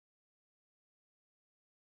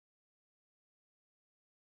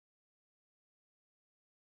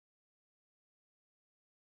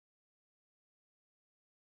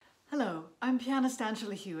Hello, I'm pianist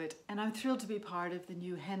Angela Hewitt, and I'm thrilled to be part of the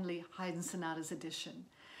new Henle Haydn Sonatas edition.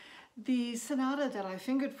 The sonata that I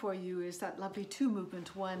fingered for you is that lovely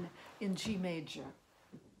two-movement one in G major.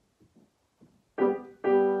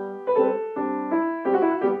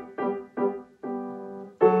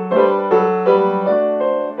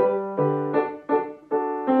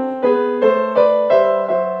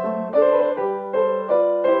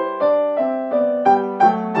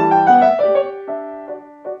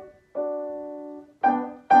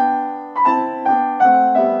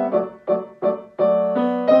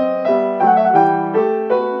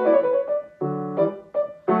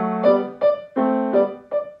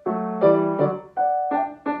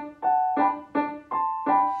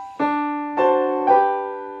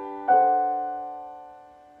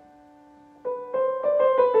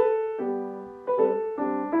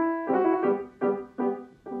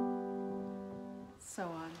 So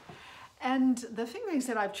on. And the fingerings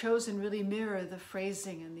that I've chosen really mirror the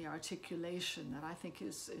phrasing and the articulation that I think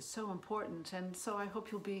is so important, and so I hope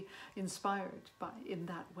you'll be inspired in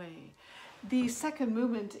that way. The second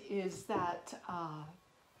movement is that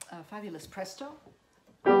fabulous presto.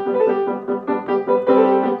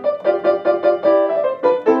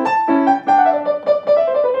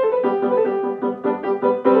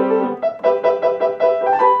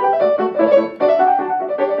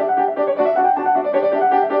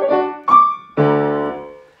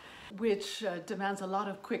 Which demands a lot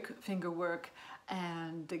of quick finger work,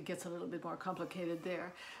 and it gets a little bit more complicated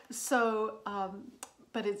there. So,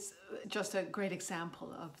 but it's just a great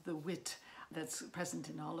example of the wit that's present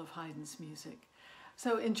in all of Haydn's music.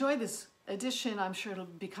 So enjoy this edition. I'm sure it'll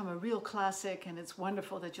become a real classic, and it's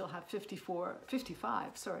wonderful that you'll have 55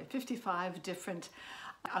 different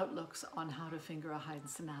outlooks on how to finger a Haydn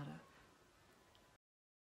sonata.